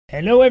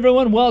Hello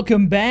everyone,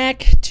 welcome back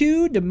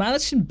to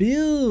Demolish and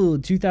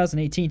Build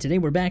 2018. Today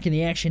we're back in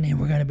the action and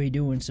we're going to be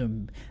doing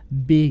some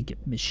big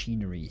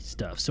machinery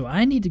stuff. So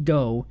I need to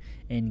go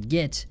and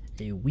get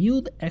a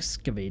wheeled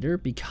excavator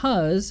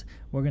because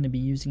we're going to be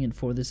using it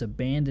for this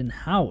abandoned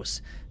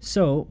house.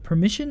 So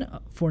permission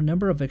for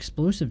number of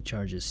explosive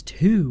charges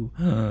 2.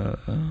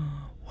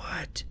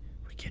 What?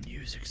 We can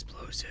use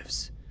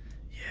explosives.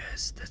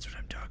 Yes, that's what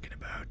I'm talking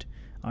about.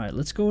 Alright,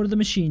 let's go to the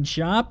machine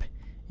shop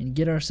and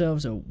get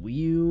ourselves a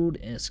wheeled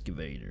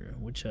excavator,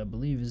 which I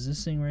believe is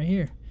this thing right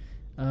here.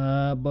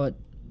 But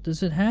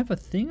does it have a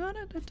thing on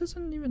it? It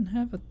doesn't even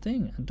have a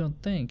thing, I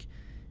don't think.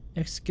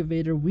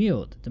 Excavator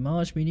wheeled.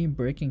 Demolish medium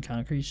brick and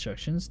concrete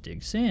structures,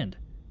 dig sand.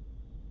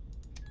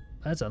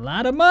 That's a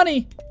lot of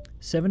money.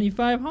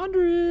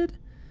 7,500.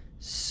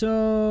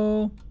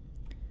 So,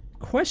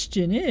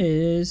 question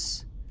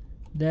is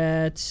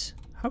that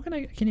I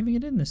can't even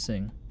get in this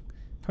thing.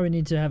 Probably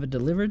need to have it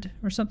delivered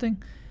or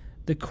something.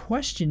 The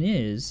question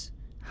is,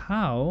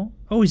 how...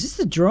 Oh, is this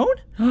the drone?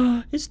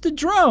 It's the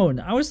drone!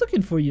 I was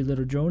looking for you,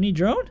 little droney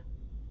drone.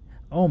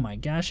 Oh my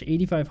gosh,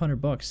 8,500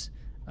 bucks.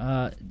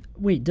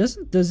 Wait, does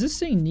this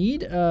thing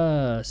need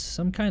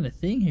some kind of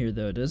thing here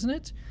though, doesn't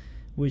it?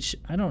 Which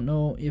I don't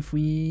know if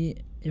we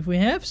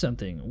have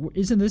something.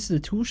 Isn't this the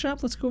tool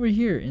shop? Let's go over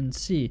here and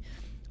see.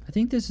 I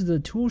think this is the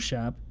tool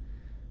shop,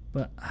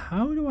 but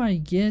how do I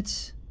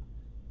get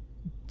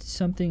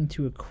something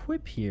to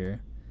equip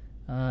here?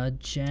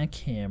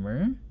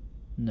 Jackhammer.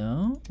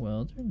 No.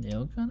 Welder.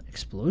 Nail gun.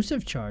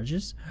 Explosive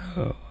charges.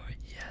 Oh,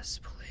 yes,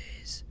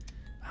 please.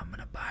 I'm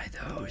gonna buy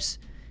those,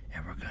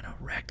 and we're gonna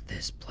wreck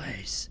this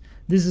place.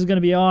 This is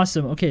gonna be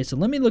awesome. Okay, so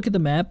let me look at the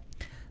map.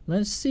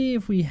 Let's see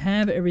if we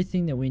have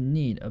everything that we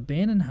need.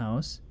 Abandoned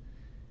house.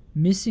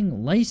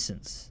 Missing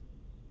license.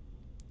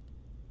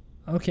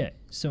 Okay,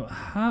 so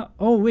how...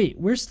 Oh, wait.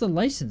 Where's the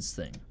license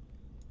thing?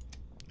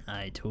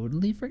 I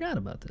totally forgot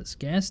about this.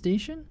 Gas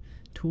station?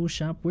 Tool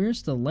shop.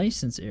 Where's the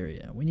license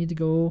area? We need to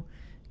go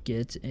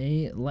get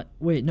a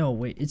wait,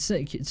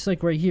 it's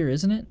like right here,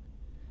 isn't it?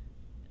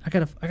 I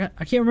can't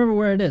remember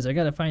where it is. I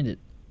gotta find it.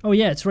 Oh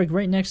yeah, it's like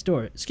right next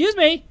door. Excuse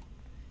me,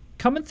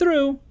 coming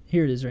through.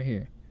 Here it is, right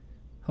here.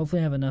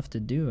 Hopefully I have enough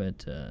to do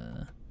it.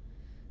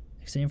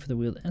 Exam for the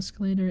wheeled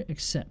escalator.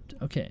 Accept.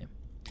 Okay.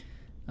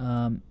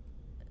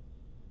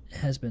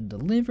 Has been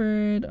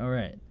delivered. All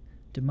right.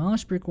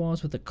 Demolish brick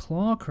walls with a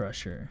claw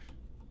crusher.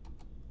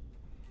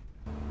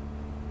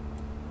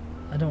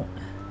 I don't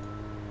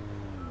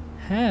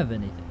have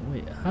anything.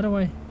 Wait, how do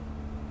I...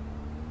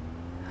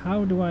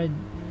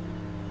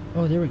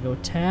 Oh, there we go.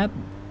 Tab.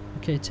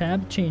 Okay,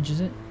 tab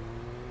changes it.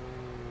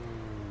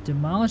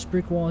 Demolish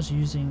brick walls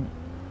using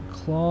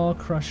claw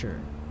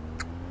crusher.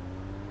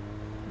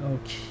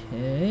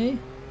 Okay.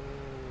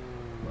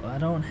 Well, I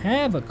don't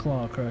have a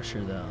claw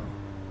crusher though.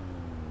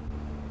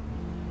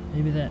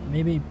 Maybe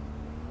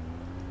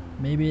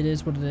it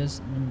is what it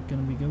is. I'm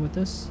gonna be good with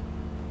this.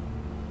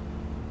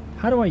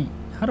 How do I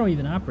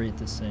even operate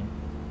this thing?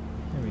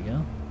 There we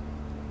go.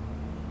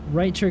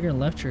 Right trigger and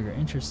left trigger.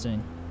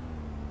 Interesting.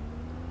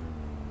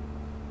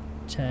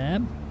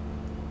 Tab.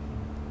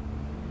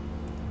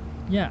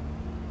 Yeah.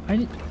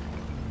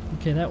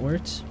 Okay, that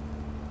works.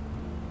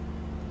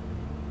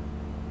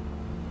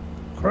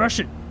 Crush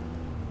it.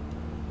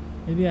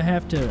 Maybe I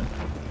have to...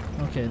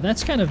 Okay,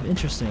 that's kind of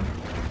interesting.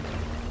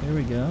 There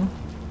we go.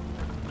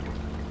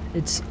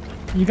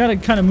 You gotta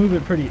kind of move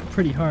it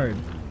pretty hard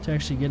to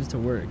actually get it to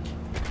work.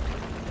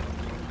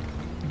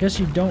 I guess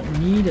you don't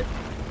need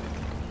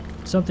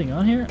something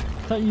on here.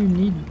 I thought you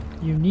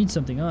need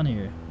something on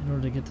here in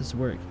order to get this to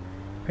work.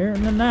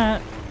 Apparently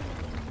not.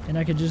 And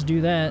I could just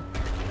do that.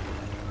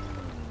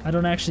 I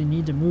don't actually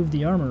need to move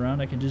the arm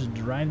around. I can just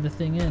drive the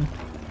thing in.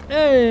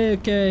 Hey,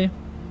 okay.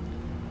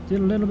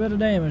 Did a little bit of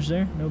damage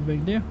there. No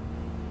big deal.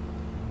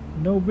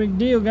 No big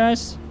deal,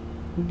 guys.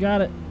 We got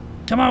it.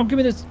 Come on, give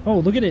me this. Oh,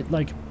 look at it,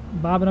 like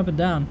bobbing up and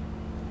down.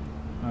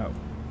 Oh,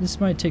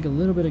 this might take a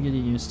little bit of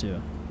getting used to,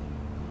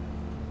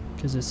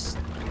 because it's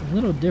a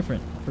little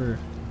different for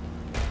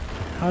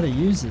how to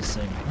use this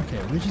thing.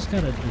 Okay, we just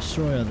gotta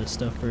destroy all this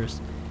stuff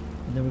first,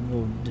 and then we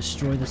will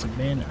destroy this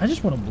abandoned. I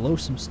just want to blow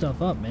some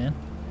stuff up, man.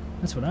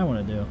 That's what I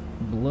want to do.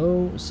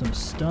 Blow some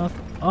stuff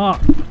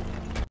up.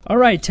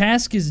 Alright,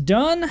 task is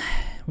done.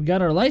 We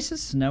got our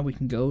license, so now we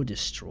can go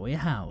destroy a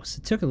house.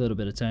 It took a little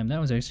bit of time. That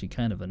was actually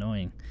kind of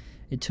annoying.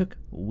 It took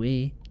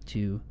way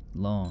too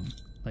long.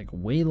 Like,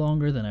 way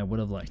longer than I would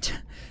have liked.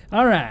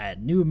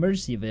 Alright, new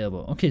emergency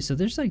available. Okay, so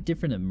there's like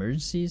different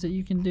emergencies that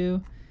you can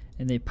do,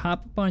 and they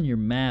pop up on your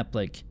map.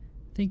 Like,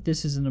 I think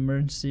this is an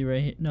emergency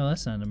right here. No,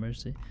 that's not an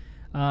emergency.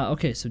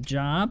 Okay, so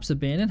jobs,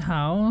 abandoned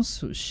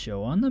house,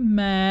 show on the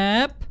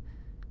map.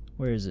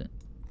 Where is it?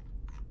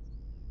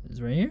 Is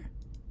it right here?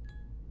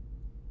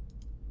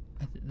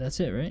 That's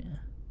it, right?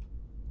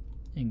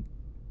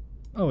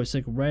 Oh, it's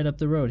like right up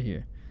the road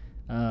here.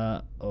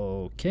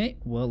 Okay,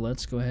 well,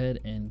 let's go ahead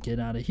and get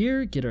out of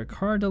here, get our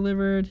car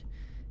delivered,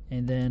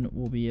 and then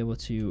we'll be able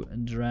to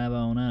drive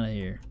on out of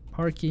here.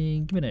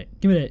 Parking, give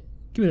me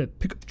that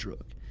pickup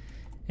truck.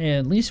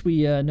 And at least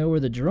we know where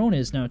the drone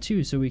is now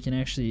too, so we can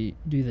actually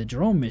do the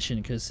drone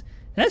mission, because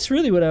that's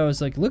really what I was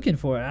like looking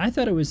for. I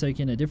thought it was like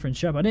in a different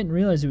shop. I didn't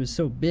realize it was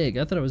so big.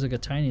 I thought it was like a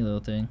tiny little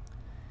thing,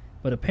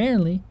 but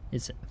apparently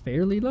it's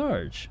fairly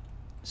large.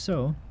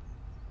 So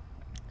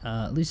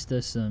at least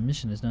this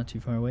mission is not too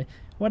far away.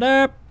 What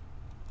up?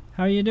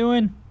 How you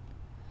doing?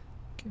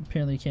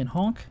 Apparently you can't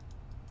honk.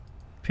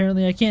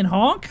 Apparently I can't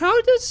honk?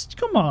 How does...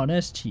 Come on,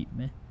 that's cheap,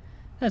 man.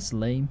 That's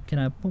lame. Can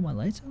I put my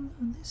lights on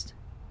at least?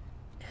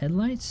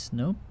 Headlights?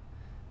 Nope.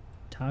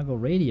 Toggle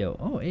radio.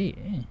 Oh,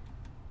 hey.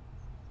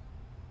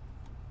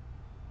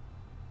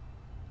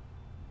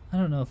 I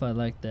don't know if I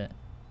like that.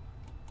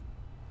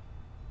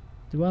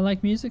 Do I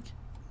like music?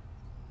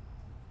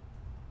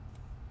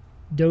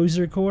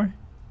 Dozer core?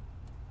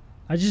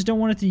 I just don't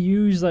want it to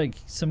use like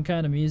some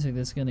kind of music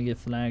that's gonna get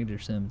flagged or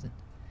something.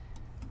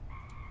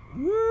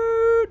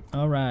 Woo!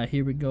 Alright,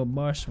 here we go,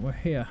 boss. We're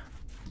here.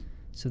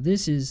 So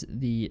this is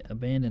the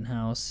abandoned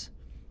house.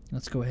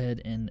 Let's go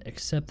ahead and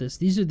accept this.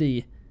 These are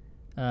the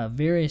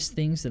various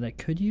things that I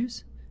could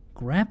use.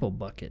 Grapple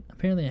bucket.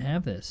 Apparently I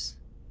have this.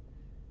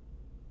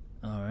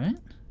 Alright.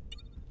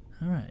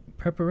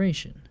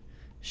 Preparation.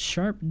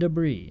 Sharp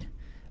debris.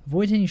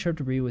 Avoid hitting sharp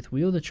debris with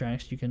wheel the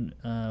tracks. You can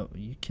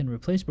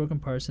replace broken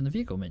parts in the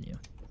vehicle menu.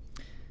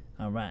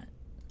 Alright.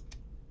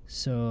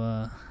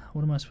 So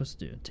what am I supposed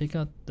to do? Take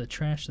out the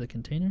trash to the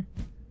container?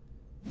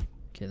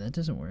 Okay, that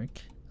doesn't work.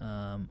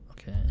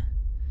 Okay.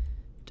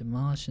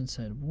 Demolish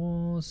inside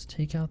walls.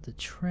 Take out the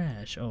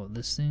trash. Oh,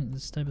 this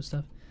type of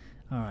stuff.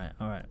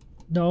 Alright.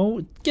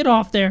 No, get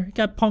off there. It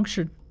got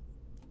punctured.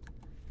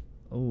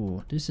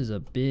 Oh, this is a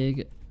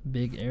big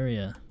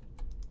area.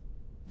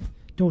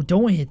 No,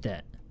 don't hit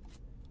that.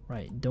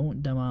 Right,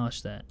 don't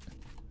demolish that.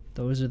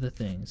 Those are the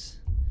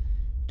things.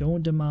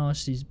 Don't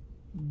demolish these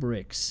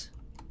bricks,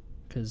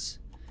 because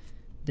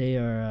they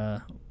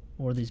are,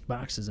 or these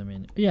boxes, I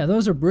mean. Yeah,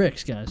 those are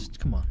bricks, guys.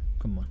 Come on.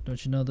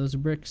 Don't you know those are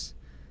bricks?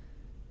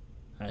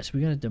 Alright, so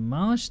we gotta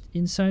demolish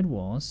inside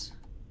walls.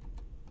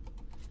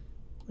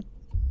 What?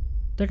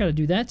 I gotta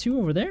do that too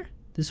over there?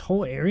 This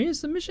whole area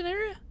is the mission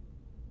area?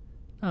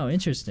 Oh,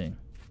 interesting.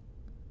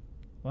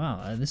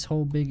 Wow, this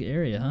whole big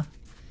area, huh?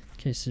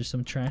 Okay, so there's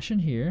some trash in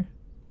here.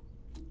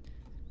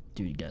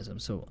 Dude, guys, I'm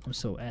so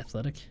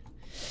athletic.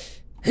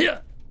 Yeah.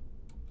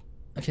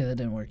 Okay, that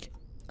didn't work.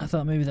 I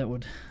thought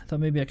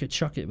maybe I could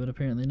chuck it, but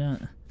apparently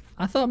not.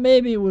 I thought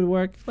maybe it would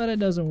work, but it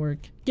doesn't work.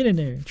 Get in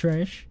there,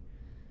 trash.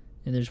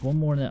 And there's one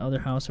more in that other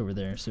house over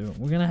there. So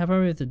we're gonna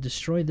probably have to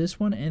destroy this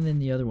one and then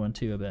the other one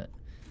too, I bet.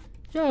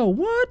 Yo,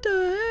 what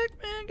the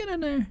heck, man? Get in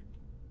there.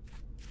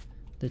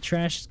 The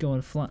trash is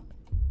going fly.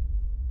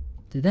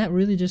 Did that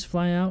really just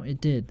fly out?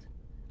 It did.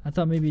 I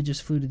thought maybe it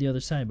just flew to the other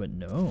side, but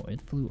no,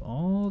 it flew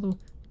all the...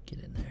 Get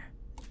in there.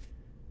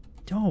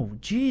 Oh,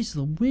 jeez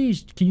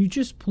Louise. Can you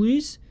just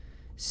please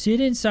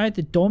sit inside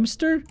the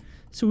dumpster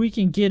so we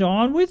can get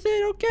on with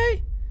it,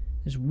 okay?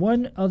 There's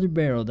one other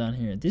barrel down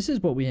here. This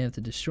is what we have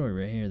to destroy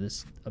right here,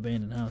 this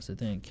abandoned house, I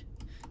think.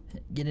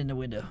 Get in the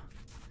window.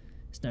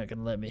 It's not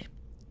gonna let me.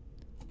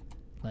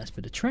 Last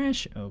bit of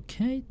trash.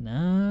 Okay,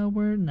 now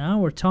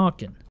we're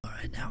talking.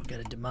 Alright, now we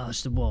gotta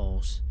demolish the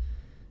walls.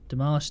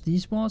 Demolish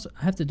these walls?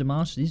 I have to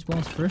demolish these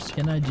walls first?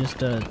 Can I just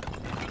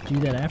do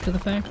that after the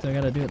fact? I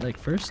gotta do it like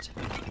first?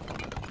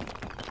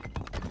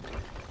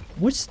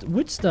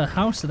 What's the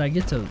house that I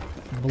get to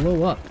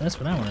blow up? That's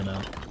what I want to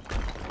know.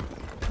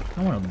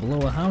 I want to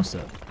blow a house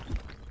up.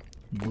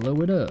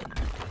 Blow it up.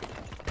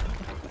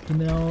 Give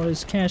me all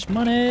this cash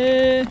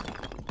money.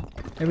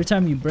 Every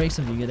time you break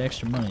something, you get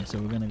extra money. So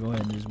we're gonna go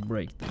ahead and just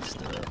break this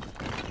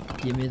stuff.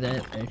 Give me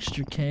that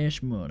extra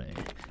cash money.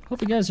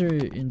 Hope you guys are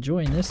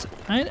enjoying this.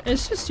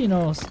 It's just, you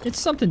know, it's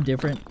something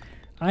different.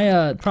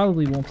 I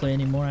probably won't play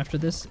anymore after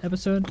this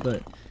episode,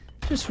 but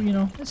just, you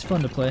know, it's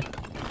fun to play.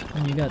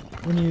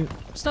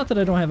 It's not that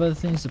I don't have other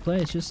things to play,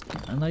 it's just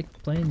I like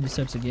playing these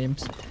types of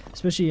games.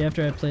 Especially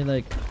after I play,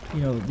 like,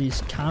 you know,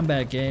 these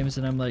combat games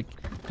and I'm like,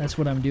 that's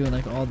what I'm doing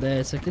like all day.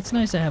 It's like, it's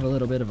nice to have a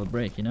little bit of a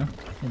break, you know,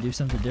 and do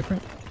something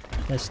different.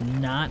 That's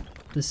not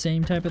the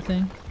same type of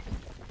thing,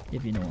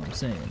 if you know what I'm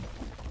saying.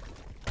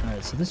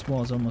 Alright, so this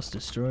wall is almost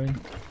destroyed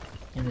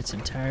in its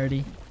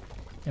entirety.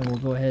 And we'll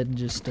go ahead and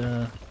just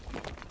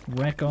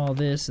wreck all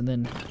this and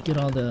then get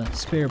all the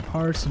spare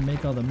parts and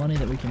make all the money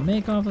that we can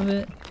make off of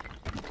it.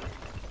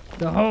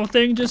 The whole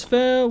thing just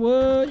fell.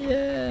 Whoa,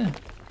 yeah.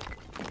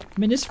 I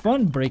mean, it's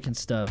fun breaking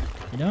stuff,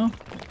 you know?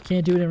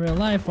 Can't do it in real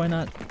life. Why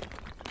not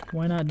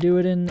do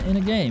it in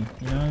a game?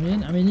 You know what I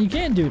mean? I mean, you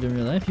can do it in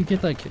real life. You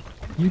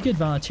could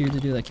volunteer to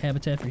do like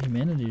Habitat for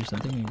Humanity or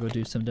something and go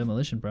do some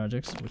demolition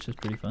projects, which is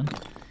pretty fun.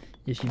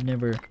 If you've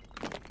never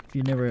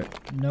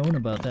known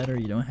about that, or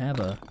you don't have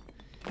a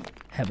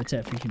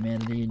Habitat for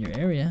Humanity in your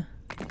area.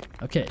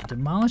 Okay,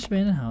 demolish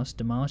abandoned house,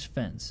 demolish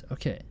fence.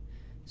 Okay,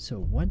 so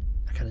what?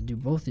 I gotta do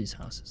both these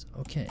houses.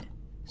 Okay,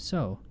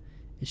 so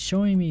it's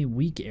showing me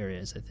weak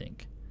areas, I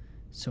think.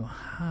 So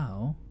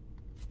how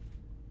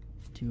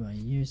do I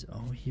use...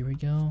 Oh, here we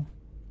go.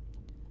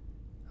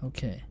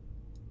 Okay.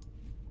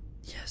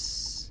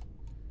 Yes.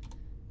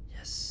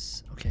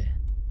 Okay.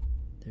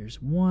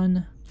 There's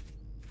one.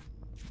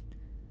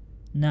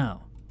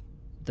 Now,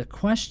 the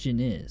question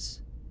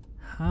is,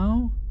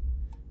 how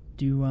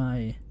do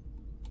I,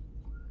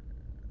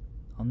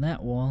 on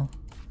that wall,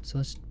 so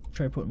let's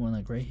try putting one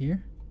like right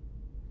here.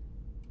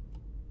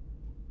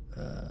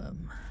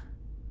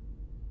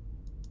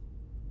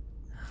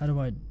 How do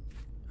I,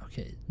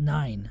 okay,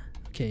 9.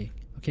 Okay,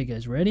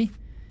 guys, ready?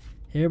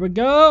 Here we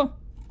go.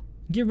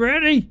 Get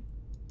ready.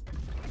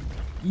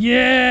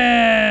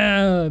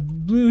 Yeah!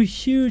 Blew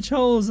huge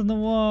holes in the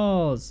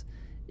walls.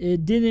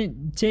 It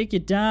didn't take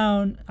it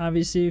down,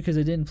 obviously, because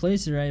I didn't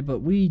place it right, but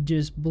we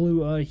just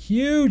blew a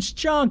huge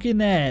chunk in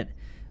that.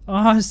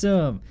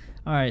 Awesome.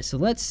 All right, so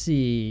let's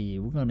see.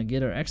 We're going to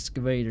get our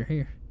excavator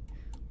here.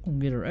 We're going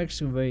to get our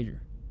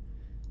excavator.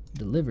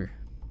 Deliver.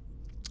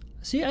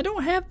 See, I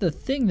don't have the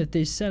thing that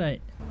they said I...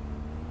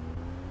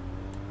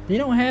 They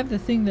don't have the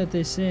thing that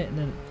they said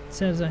that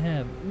says I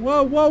have.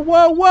 Whoa, whoa,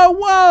 whoa, whoa,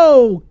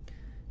 whoa!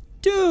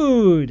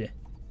 Dude!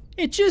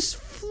 It just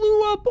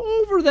flew up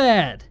over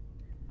that!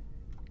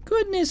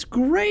 Goodness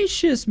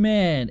gracious,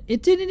 man!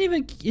 It didn't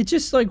even... It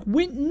just like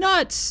went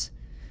nuts!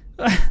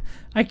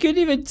 I couldn't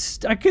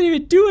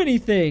even do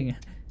anything!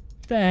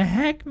 The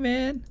heck,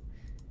 man?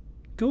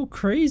 Go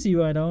crazy,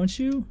 why don't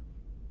you?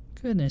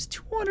 Goodness,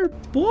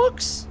 200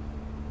 bucks?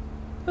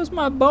 That was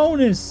my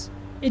bonus!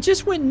 It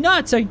just went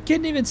nuts! I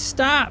couldn't even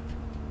stop!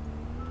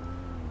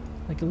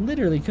 Like,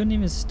 literally couldn't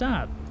even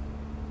stop.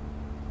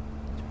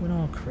 It went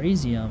all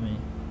crazy on me.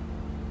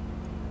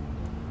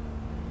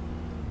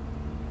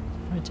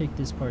 If I take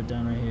this part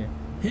down right here.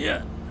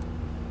 Yeah!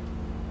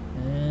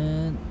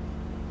 And...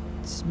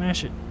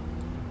 smash it.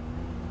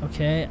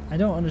 Okay, I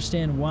don't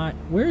understand why.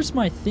 Where's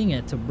my thing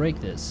at to break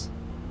this?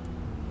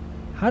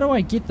 How do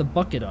I get the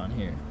bucket on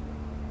here?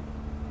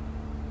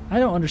 I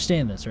don't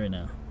understand this right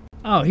now.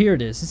 Oh, here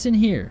it is. It's in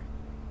here.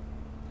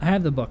 I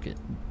have the bucket.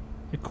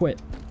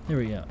 Equip. There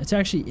we go. It's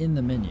actually in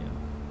the menu.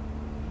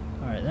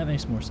 Alright, that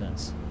makes more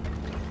sense.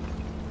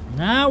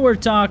 Now we're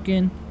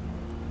talking.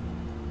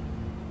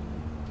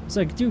 It's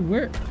like, dude,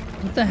 where...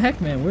 What the heck,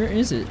 man? Where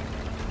is it?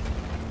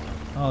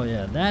 Oh,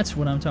 yeah. That's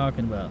what I'm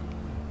talking about.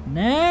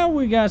 Now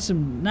we got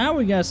some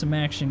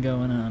action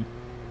going on.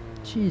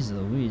 Jeez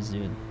Louise,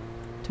 dude.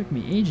 Took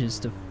me ages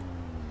to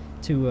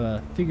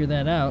figure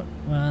that out.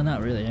 Well,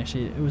 not really,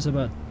 actually. It was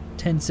about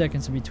 10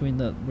 seconds in between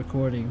the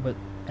recording, but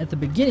at the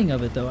beginning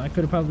of it, though, I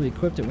could have probably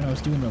equipped it when I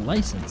was doing the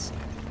license.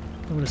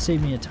 It would have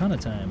saved me a ton of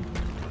time.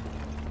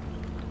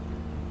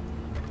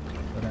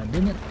 But I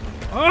didn't.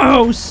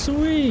 Oh,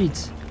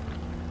 sweet!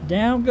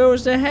 Down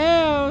goes the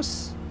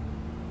house!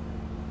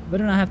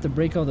 Better not have to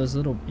break all those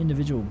little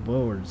individual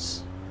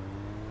boards.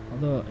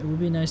 Although, it would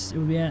be nice,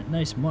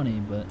 nice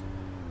money, but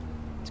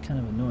it's kind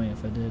of annoying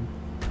if I did.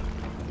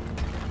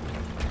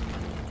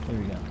 There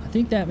we go. I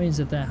think that means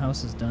that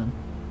house is done.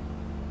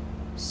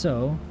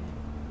 So,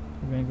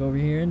 we're gonna go over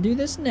here and do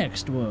this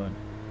next one.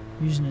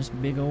 Using this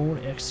big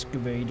old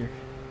excavator.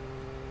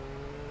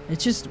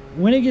 It's just,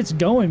 when it gets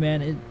going,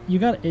 man,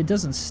 it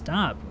doesn't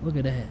stop. Look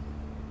at that.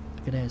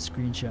 Look at that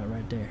screenshot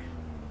right there.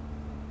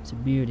 It's a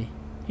beauty.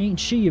 Ain't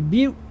she a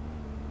beaut?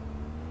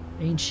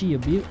 Ain't she a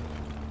beaut?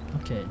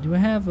 Okay, do I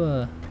have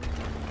a...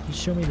 You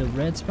show me the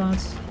red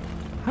spots?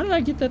 How did I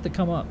get that to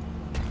come up?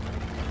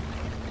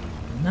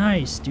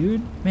 Nice,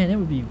 dude. Man, it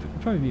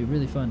would probably be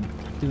really fun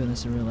doing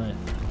this in real life.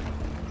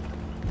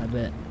 I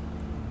bet.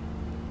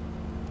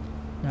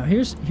 Now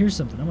here's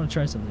something. I'm gonna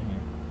try something here.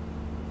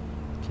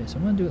 Okay, so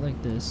I'm gonna do it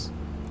like this.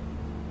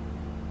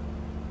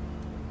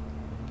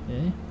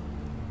 Okay.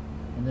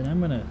 And then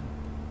I'm gonna...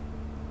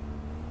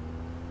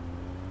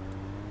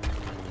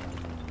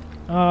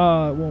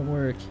 Oh, it won't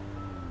work.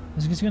 I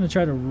was just gonna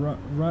try to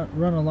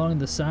run along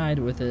the side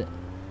with it.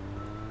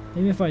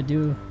 Maybe if I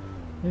do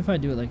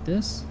it like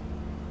this.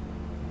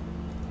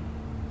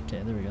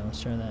 Okay, there we go.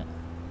 Let's try that.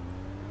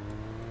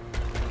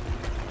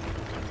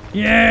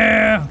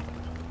 Yeah!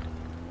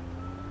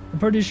 I'm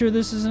pretty sure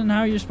this isn't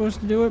how you're supposed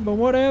to do it, but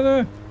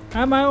whatever.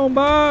 I'm my own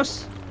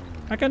boss.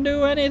 I can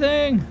do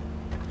anything.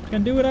 I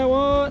can do what I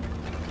want.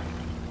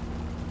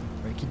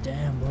 Break it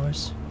down,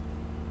 boys.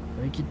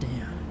 Break it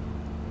down.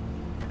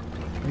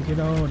 Break it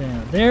all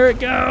down. There it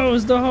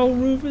goes! The whole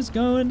roof is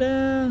going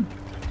down.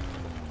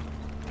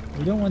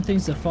 We don't want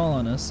things to fall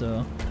on us,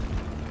 so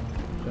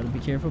gotta be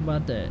careful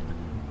about that.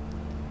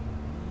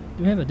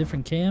 Do we have a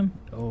different cam?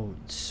 Oh,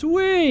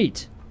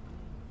 sweet!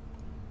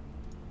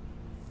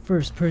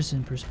 First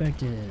person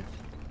perspective.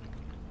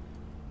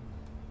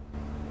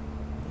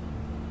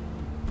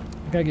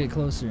 I gotta get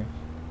closer.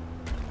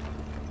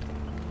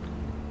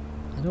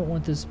 I don't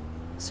want this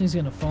thing's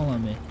gonna fall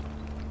on me.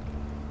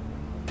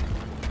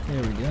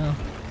 There we go.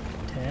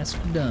 Task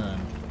done.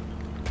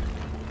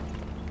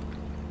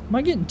 Am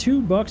I getting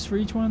 $2 for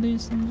each one of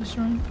these things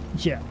destroying?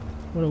 Yeah.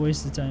 What a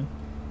waste of time.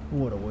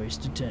 What a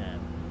waste of time.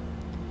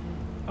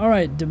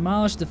 Alright,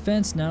 demolish the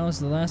fence now is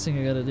the last thing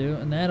I gotta do,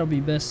 and that'll be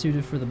best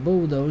suited for the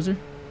bulldozer.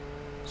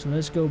 So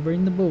let's go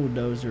bring the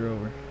bulldozer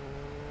over.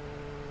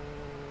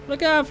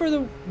 Look out for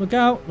the... Look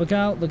out, look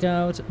out, look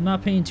out. I'm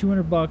not paying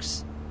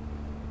 $200.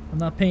 I'm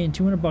not paying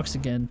 $200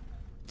 again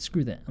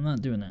Screw that. I'm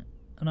not doing that.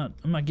 I'm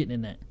not getting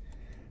in that.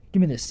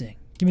 Give me this thing.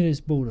 Give me this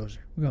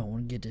bulldozer. We're going to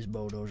want to get this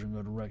bulldozer and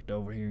go direct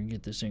over here and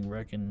get this thing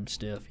wrecking and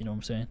stuff. You know what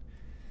I'm saying?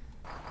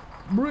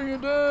 Bring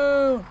it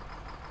down.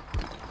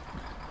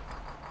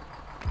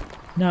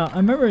 Now, I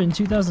remember in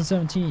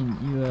 2017,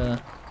 you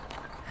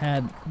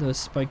had those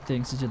spike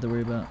things that you had to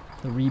worry about.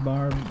 The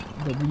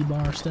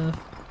rebar stuff.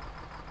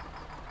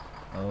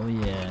 Oh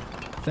yeah.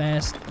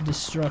 Fast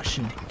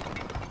destruction.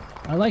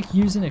 I like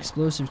using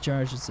explosive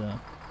charges though.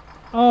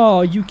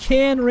 Oh, you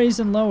can raise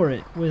and lower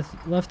it with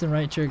left and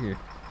right trigger.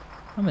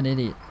 I'm an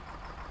idiot.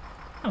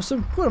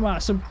 What am I,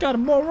 some kind of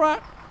moron?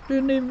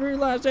 Didn't even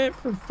realize that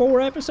for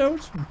 4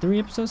 episodes? 3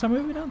 episodes? How many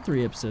have we done?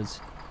 3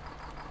 episodes.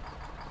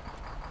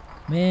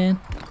 Man.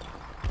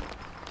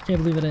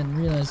 Can't believe I didn't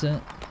realize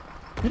that.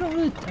 They don't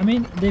really, I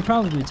mean, they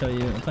probably tell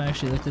you if I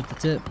actually looked at the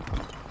tip.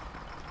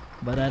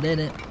 But I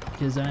didn't,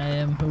 because I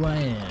am who I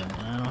am,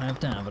 and I don't have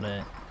time for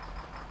that.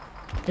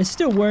 It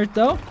still worked,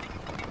 though.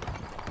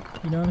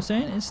 You know what I'm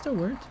saying? It still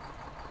worked.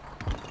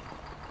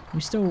 We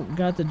still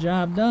got the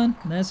job done,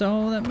 and that's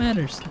all that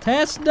matters. The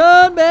task's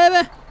done,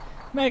 baby!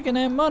 Making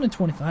that money,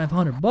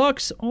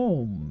 $2,500.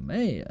 Oh,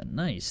 man,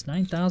 nice.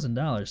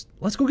 $9,000.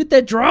 Let's go get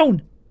that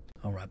drone!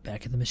 Alright,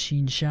 back at the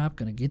machine shop.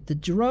 Gonna get the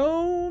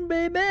drone,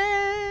 baby!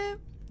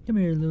 Come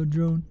here, little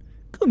drone.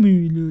 Come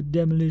here, little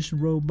demolition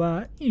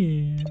robot.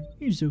 Yeah,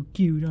 you're so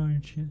cute,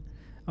 aren't you?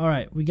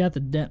 Alright, we got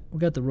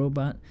the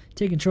robot.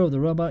 Take control of the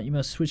robot. You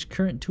must switch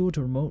current tool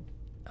to remote.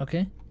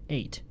 Okay,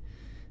 8.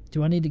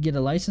 Do I need to get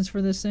a license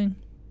for this thing?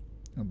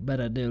 I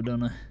bet I do,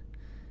 don't I?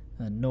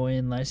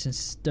 Annoying license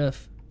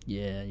stuff.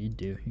 Yeah, you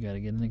do. You gotta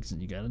get an exam.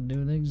 You gotta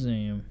do an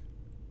exam.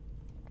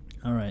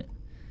 Alright,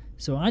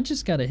 so I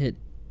just gotta hit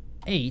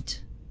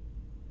 8.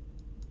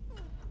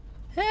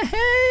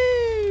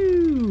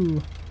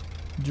 Hey-hey!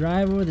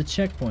 Drive over the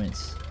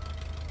checkpoints.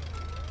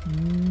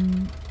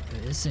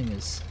 This thing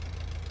is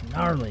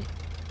gnarly.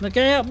 Look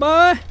out,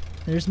 boy!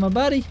 There's my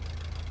buddy.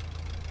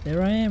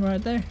 There I am,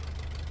 right there.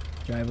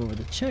 Drive over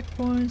the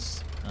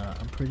checkpoints.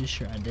 I'm pretty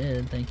sure I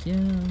did. Thank you.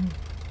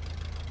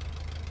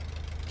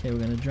 Okay, we're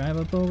gonna drive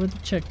up over the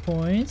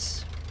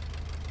checkpoints.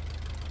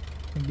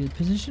 Gonna be a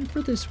position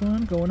for this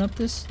one. Going up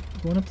this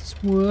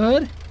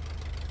wood.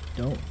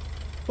 Don't.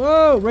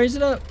 Whoa! Raise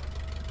it up.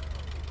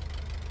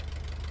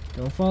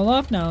 Don't fall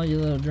off now, you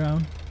little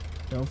drone.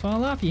 Don't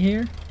fall off, you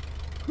hear?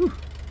 Whew.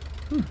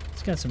 Whew.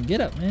 It's got some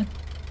get up, man.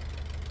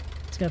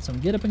 It's got some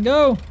get up and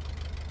go.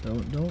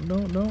 Don't.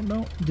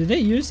 Do they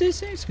use these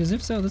things? Because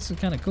if so, this is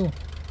kind of cool.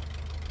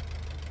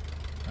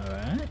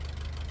 Alright.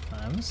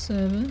 5 and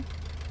 7.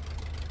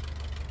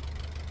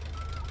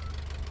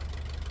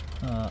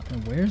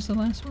 And where's the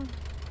last one?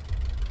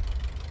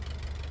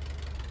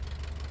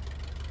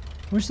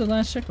 Where's the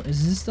last checkpoint?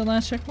 Is this the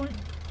last checkpoint?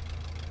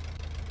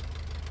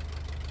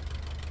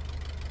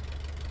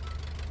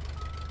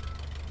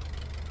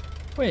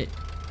 Wait.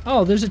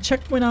 Oh, there's a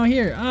checkpoint out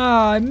here.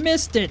 Ah, I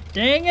missed it.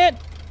 Dang it.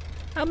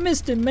 I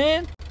missed it,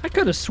 man. I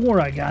could have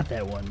swore I got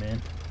that one,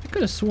 man. I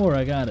could have swore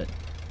I got it.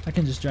 I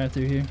can just drive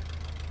through here.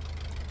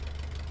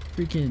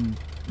 Freaking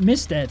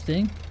missed that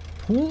thing.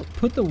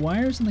 Put the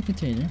wires in the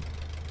container.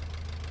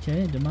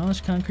 Okay,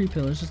 demolish concrete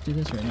pillars. Let's do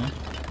this right now.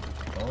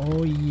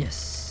 Oh,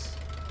 yes.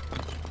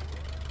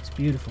 It's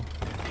beautiful.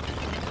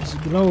 It's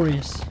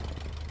glorious.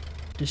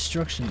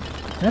 Destruction.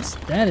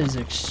 That is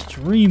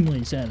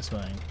extremely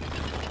satisfying.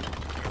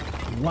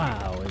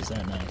 Wow, is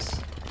that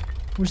nice.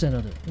 Where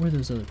are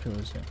those other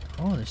pillars at?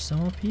 Oh, there's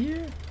some up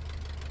here?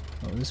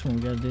 Oh, this one,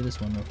 we gotta do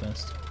this one real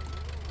fast.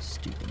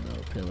 Stupid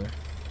little pillar.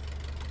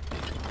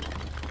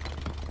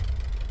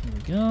 There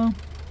we go.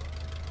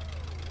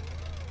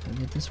 Gotta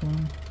get this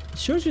one. It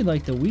shows you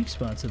like the weak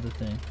spots of the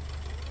thing.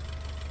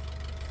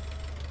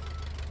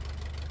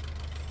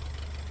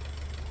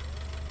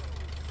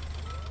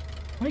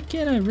 Why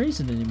can't I raise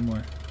it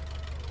anymore?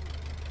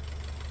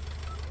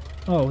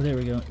 Oh, there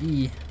we go.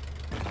 E.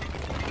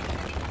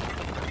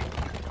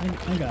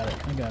 I got it.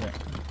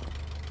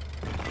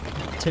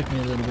 It took me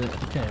a little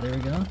bit. Okay, there we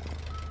go.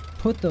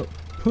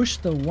 Push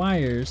the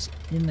wires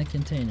in the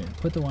container.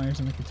 Put the wires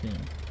in the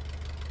container.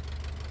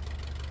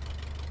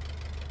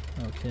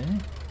 Okay.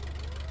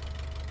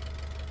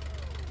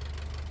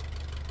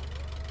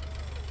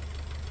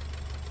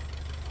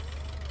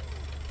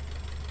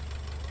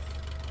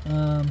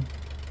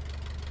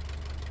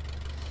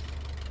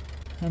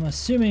 I'm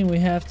assuming we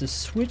have to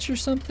switch or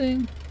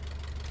something.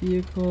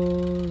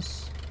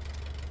 Vehicles.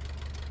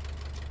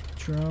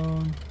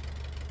 Drone.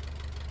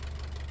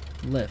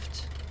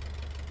 Lift.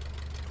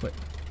 Quit.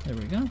 There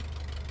we go.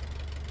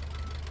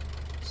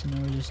 So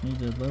now we just need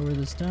to lower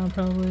this down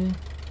probably.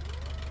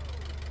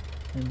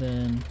 And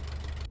then...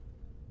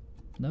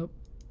 Nope.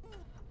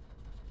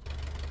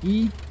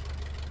 E.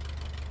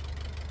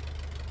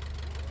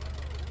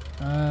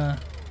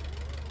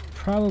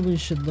 Probably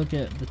should look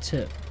at the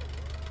tip.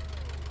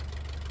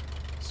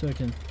 So I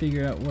can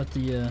figure out what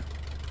the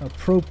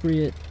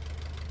appropriate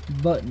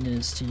button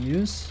is to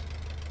use.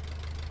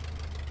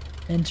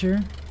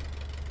 Enter.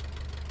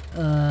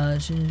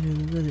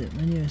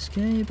 Menu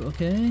escape,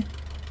 okay.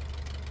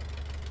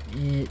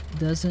 It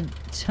doesn't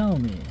tell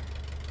me.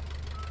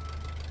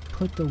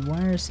 Put the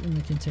wires in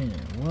the container.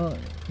 Well,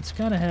 it's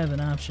gotta have an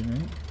option,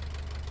 right?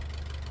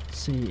 Let's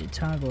see,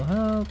 toggle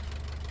help.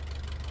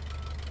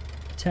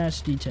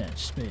 Attach, detach,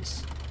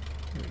 space.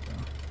 Here we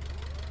go.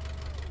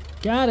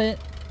 Got it.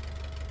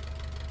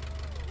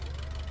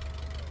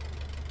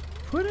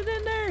 Put it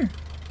in there.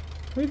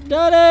 We've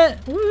done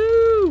it.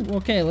 Woo!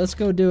 Okay, let's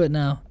go do it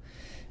now.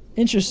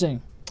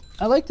 Interesting.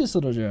 I like this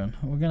little drone.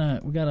 We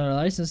got our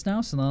license now,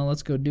 so now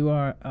let's go do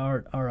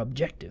our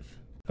objective.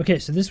 Okay,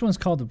 so this one's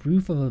called the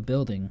roof of a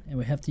building, and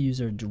we have to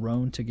use our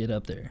drone to get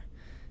up there.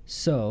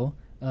 So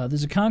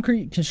there's a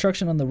concrete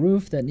construction on the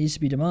roof that needs to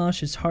be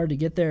demolished. It's hard to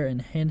get there,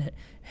 and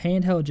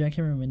handheld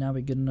jackhammer may not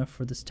be good enough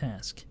for this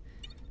task.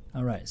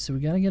 All right, so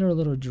we gotta get our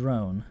little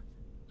drone.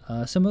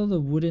 Some of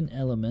the wooden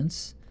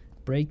elements.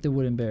 Break the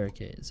wooden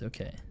barricades.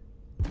 Okay.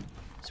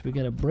 So we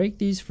gotta break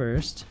these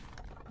first,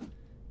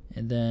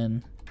 and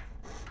then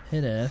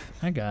hit F.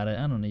 I got it.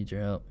 I don't need your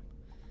help.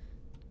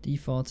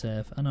 Defaults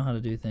F. I know how to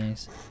do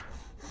things.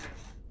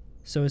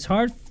 So it's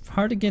hard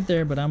to get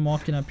there, but I'm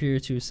walking up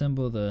here to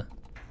assemble the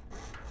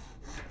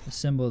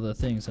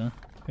things, huh?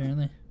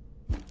 Apparently.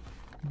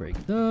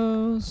 Break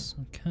those.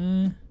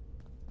 Okay.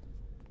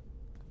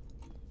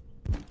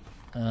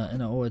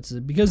 And oh, it's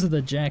because of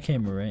the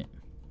jackhammer, right?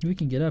 We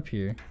can get up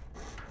here.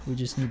 We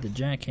just need the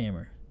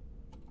jackhammer.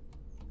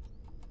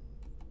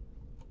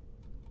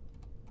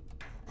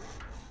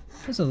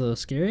 That's a little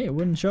scary. It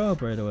wouldn't show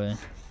up right away.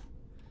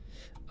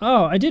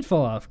 Oh, I did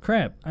fall off.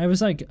 Crap. I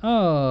was like,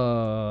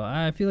 oh,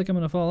 I feel like I'm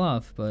gonna fall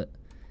off, but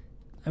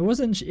I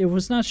wasn't. It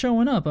was not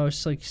showing up. I was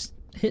just like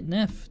hitting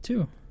F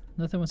too.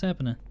 Nothing was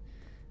happening.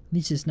 At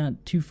least it's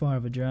not too far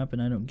of a drop,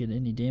 and I don't get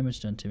any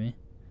damage done to me.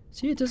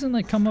 See, it doesn't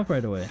like come up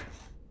right away.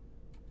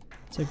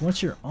 It's like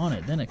once you're on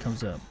it, then it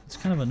comes up. It's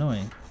kind of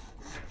annoying.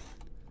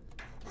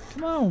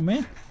 Come on,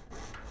 man.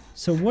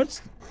 So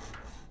what's...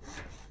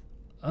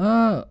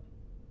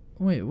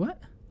 Wait, what?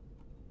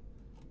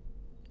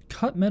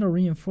 Cut metal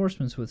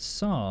reinforcements with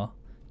saw.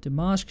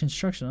 Demolish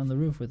construction on the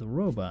roof with a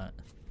robot.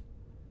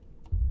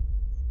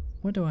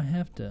 What do I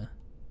have to...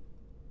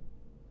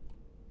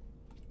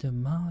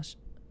 Demolish...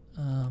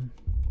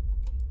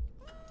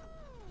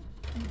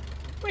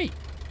 Wait.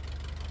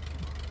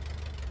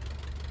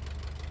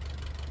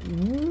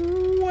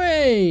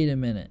 Wait a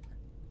minute.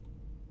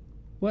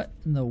 What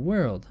in the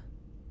world?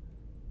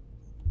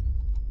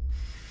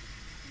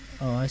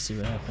 Oh, I see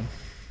what happened.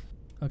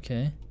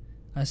 Okay,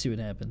 I see what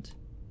happened.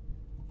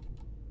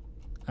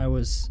 I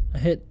was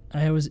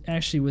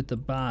actually with the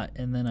bot,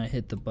 and then I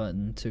hit the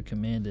button to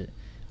command it,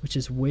 which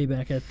is way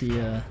back at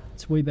the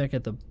it's way back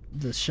at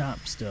the shop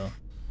still.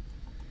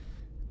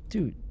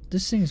 Dude,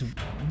 this thing's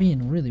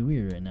being really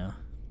weird right now.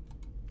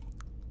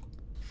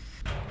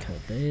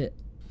 Cut that.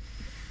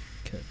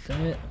 Cut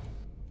that.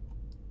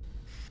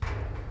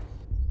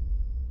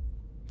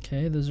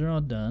 Okay, those are all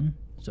done.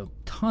 There's a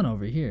ton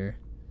over here.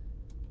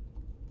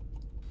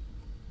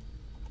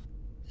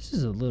 This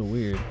is a little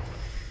weird.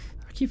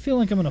 I keep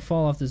feeling like I'm gonna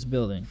fall off this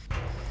building.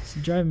 It's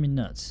driving me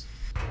nuts.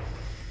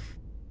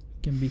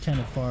 Can be kind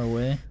of far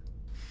away.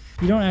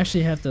 You don't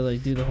actually have to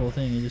like do the whole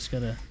thing. You just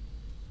gotta.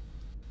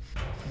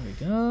 There we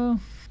go.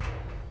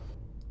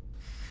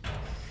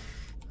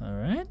 All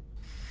right.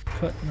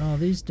 Cutting all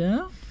these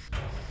down.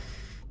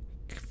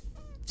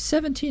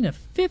 17 of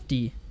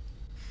 50.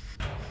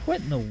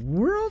 What in the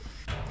world?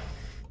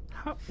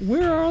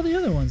 Where are all the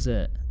other ones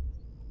at?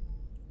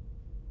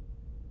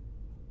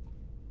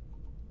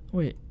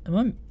 Wait,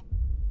 am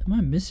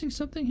I missing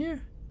something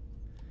here?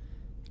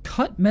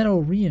 Cut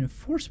metal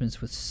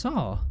reinforcements with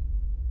saw.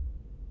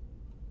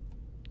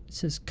 It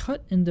says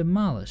cut and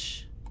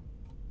demolish.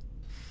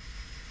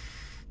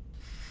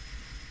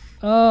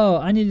 Oh,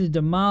 I need to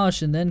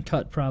demolish and then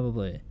cut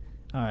probably.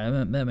 All right,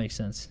 that makes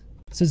sense.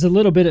 So it's a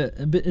little bit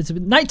it's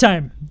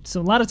nighttime.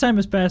 So a lot of time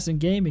has passed in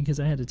game because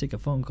I had to take a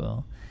phone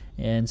call.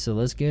 And so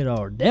let's get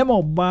our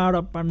demo bot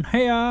up in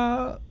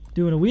here.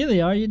 Doing a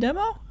wheelie, are you,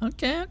 demo?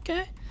 Okay,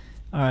 okay.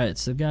 All right,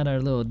 so got our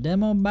little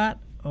demo bot.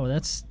 Oh,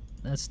 that's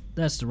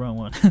the wrong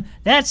one.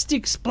 That's the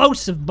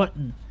explosive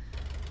button.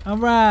 All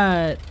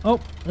right. Oh,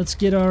 let's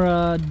get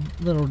our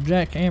little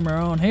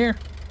jackhammer on here.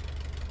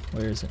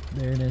 Where is it?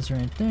 There it is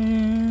right there.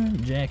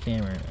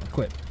 Jackhammer.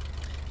 Equip.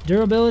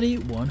 Durability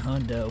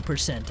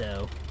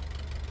 100%.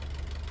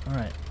 All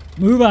right.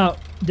 Move out,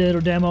 little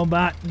demo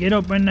bot. Get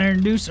up in there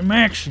and do some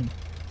action.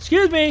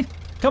 Excuse me.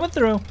 Coming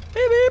through.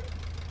 Beep, beep.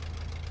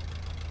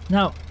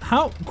 Now,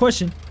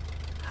 question.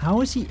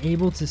 How is he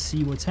able to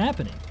see what's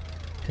happening?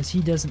 Because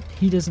he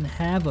doesn't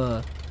have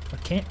a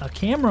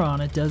camera on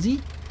it, does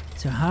he?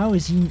 So how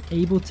is he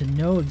able to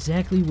know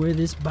exactly where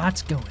this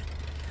bot's going?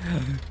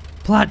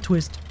 Plot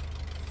twist.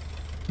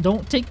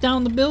 Don't take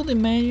down the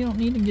building, man. You don't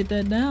need to get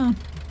that down.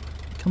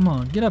 Come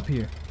on, get up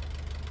here.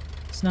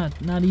 It's not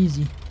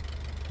easy.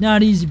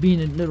 Not easy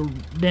being a little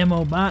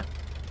demo bot.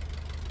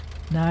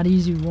 Not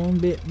easy one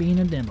bit being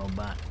a demo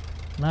bot.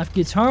 Life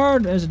gets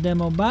hard as a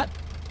demo bot.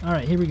 All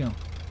right, here we go.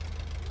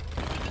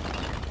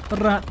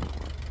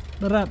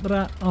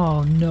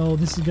 Oh no,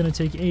 this is gonna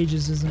take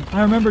ages, isn't it?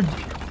 I remember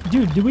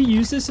Dude, did we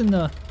use this in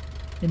the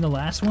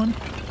last one?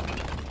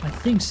 I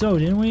think so,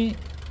 didn't we?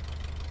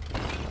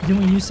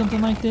 Didn't we use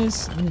something like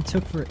this? And it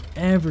took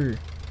forever.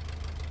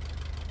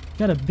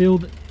 Gotta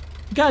build.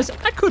 Guys,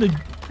 I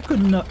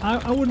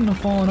wouldn't have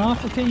fallen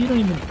off. Okay, you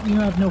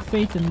have no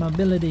faith in my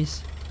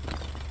abilities.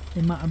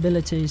 In my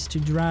abilities to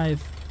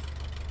drive.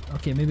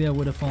 Okay, maybe I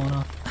would have fallen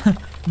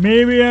off.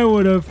 Maybe I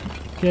would have.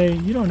 Okay,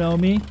 you don't know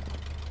me.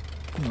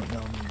 You don't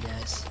know me,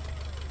 guys.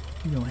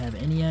 You don't have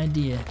any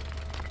idea.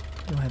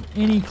 You don't have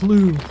any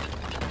clue.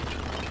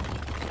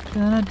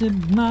 Gotta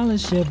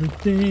demolish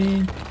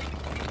everything.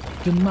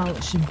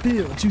 Demolish and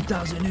Build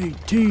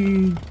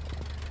 2018.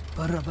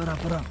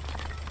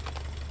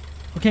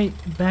 Okay,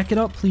 back it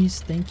up,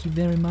 please. Thank you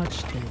very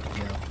much. There we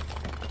go.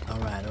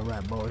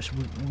 Alright, boys.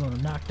 We're gonna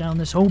knock down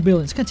this whole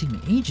building. It's gonna take me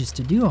ages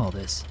to do all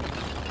this.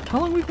 How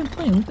long have we been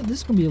playing? This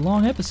is gonna be a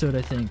long episode,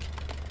 I think.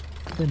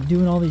 Been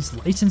doing all these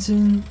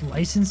licensing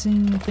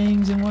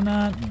things and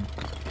whatnot. And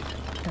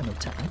got no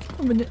time.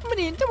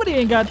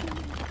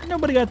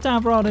 Nobody got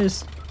time for all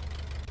this.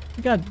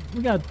 We got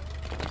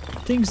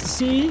things to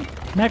see,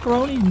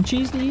 macaroni and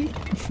cheese to eat.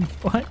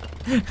 What?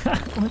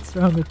 What's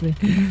wrong with me?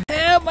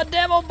 Help! My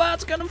demo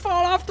bot's gonna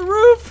fall off the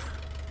roof.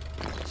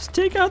 Just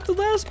take out the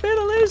last bit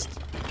at least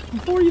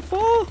before you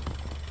fall.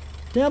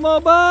 Demo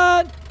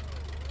bot,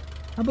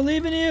 I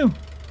believe in you.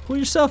 Pull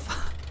yourself up.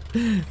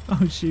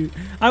 Oh shoot!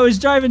 I was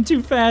driving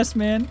too fast,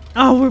 man.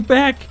 Oh, we're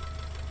back.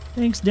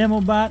 Thanks,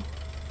 demo bot.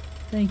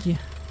 Thank you.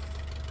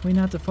 Wait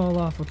not to fall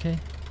off, okay?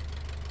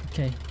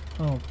 Okay.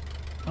 Oh,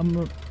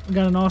 we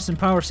got an Austin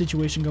Power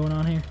situation going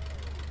on here.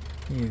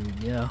 Here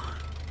we go.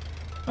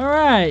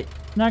 Alright.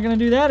 Not gonna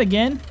do that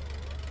again.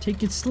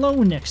 Take it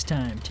slow next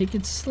time. Take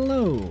it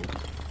slow.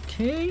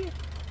 Okay?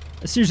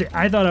 Seriously,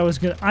 I thought I was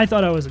a goner. I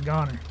thought I was a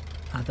goner.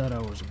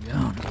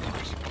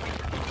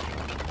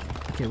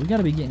 Okay, we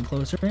gotta be getting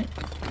closer, right?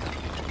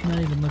 I'm not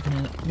even looking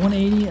at it.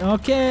 180.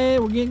 Okay,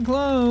 we're getting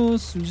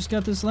close. We just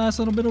got this last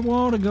little bit of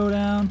wall to go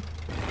down.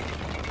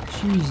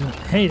 Jesus.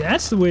 Hey,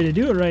 that's the way to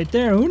do it right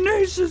there. Who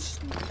needs this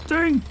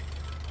thing?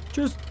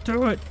 Just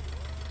do it.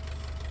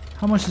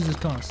 How much does this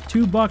cost?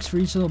 $2 for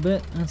each little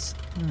bit? That's...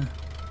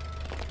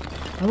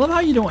 I love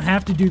how you don't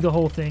have to do the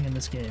whole thing in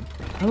this game.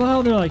 I love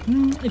how they're like,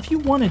 if you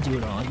want to do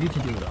it all, you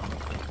can do it all.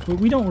 But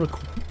we don't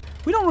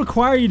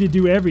require you to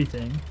do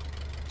everything.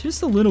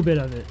 Just a little bit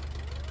of it.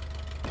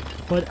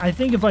 But I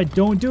think if I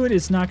don't do it,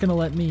 it's not going to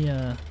let me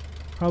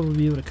probably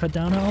be able to cut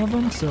down all of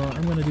them. So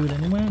I'm going to do it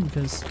anyway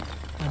because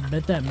I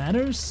bet that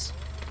matters.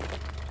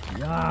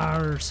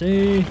 Yar,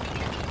 see?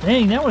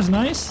 Dang, that was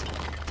nice.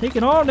 Take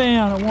it all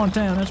down at one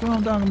time. That's what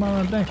I'm talking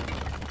about right there.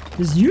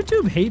 Does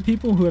YouTube hate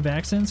people who have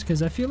accents?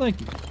 Because I feel like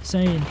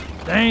saying,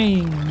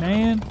 dang,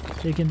 man,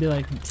 they can be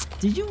like,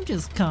 did you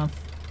just cuss,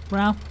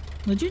 bro?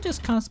 Did you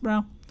just cuss,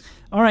 bro?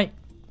 All right,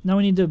 now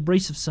we need the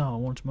abrasive saw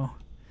once more.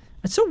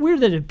 It's so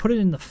weird that it put it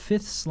in the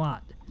 5th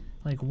slot.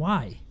 Like,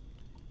 why?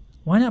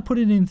 Why not put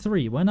it in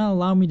 3? Why not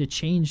allow me to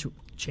change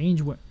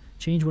what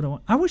I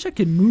want? I wish I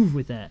could move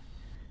with that.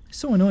 It's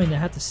so annoying to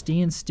have to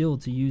stand still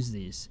to use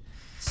these.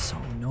 It's so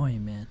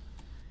annoying, man.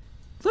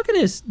 Look at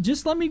this.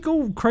 Just let me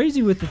go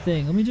crazy with the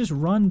thing. Let me just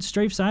run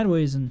straight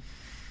sideways and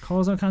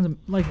cause all kinds of,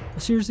 like,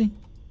 seriously?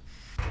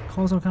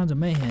 Cause all kinds of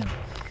mayhem.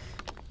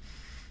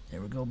 There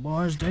we go,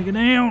 boys. Take it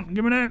down.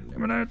 Give me that. Give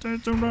me that.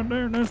 That's right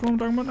there. That's what I'm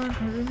talking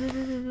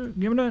about.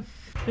 Give me that.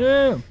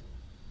 Yeah.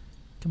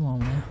 Come on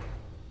now.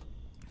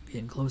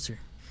 Getting closer.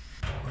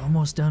 We're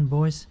almost done,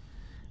 boys.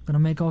 Gonna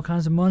make all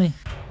kinds of money.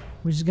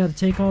 We just got to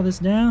take all this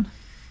down.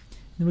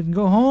 Then we can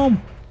go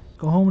home.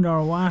 Go home to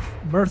our wife,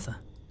 Bertha.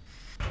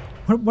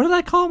 What did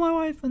I call my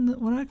wife?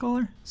 What did I call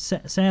her?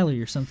 Sally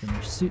or something.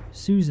 Or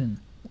Susan.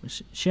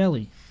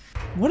 Shelly.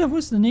 What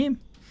was the name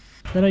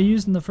that I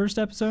used in the first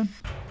episode?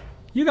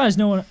 You guys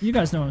know what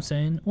I'm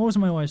saying. What was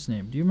my wife's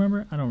name? Do you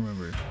remember? I don't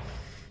remember.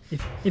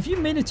 If you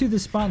made it to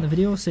this spot in the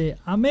video, say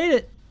I made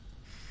it.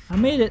 I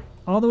made it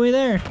all the way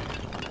there.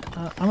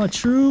 I'm a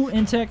true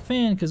Intech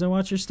fan because I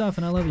watch your stuff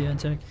and I love you,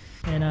 Intech,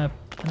 and I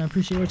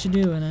appreciate what you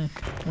do and I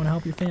want to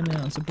help your family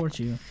out and support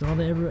you. So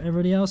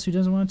everybody else who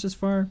doesn't watch this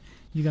far,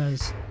 you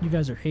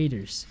guys are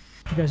haters.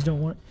 You guys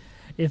don't want.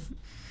 If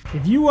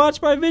you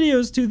watch my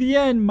videos to the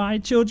end, my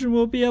children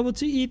will be able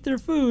to eat their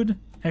food.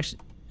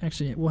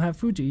 Actually, we'll have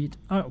food to eat.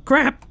 Oh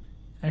crap!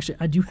 Actually,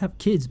 I do have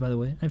kids, by the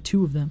way. I have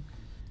 2 of them.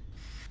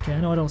 Okay, I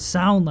know I don't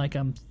sound like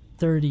I'm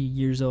 30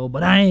 years old,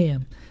 but I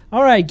am.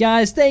 Alright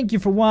guys, thank you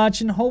for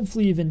watching.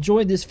 Hopefully you've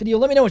enjoyed this video.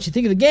 Let me know what you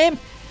think of the game.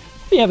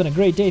 If you're having a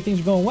great day, things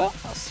are going well,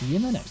 I'll see you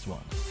in the next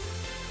one.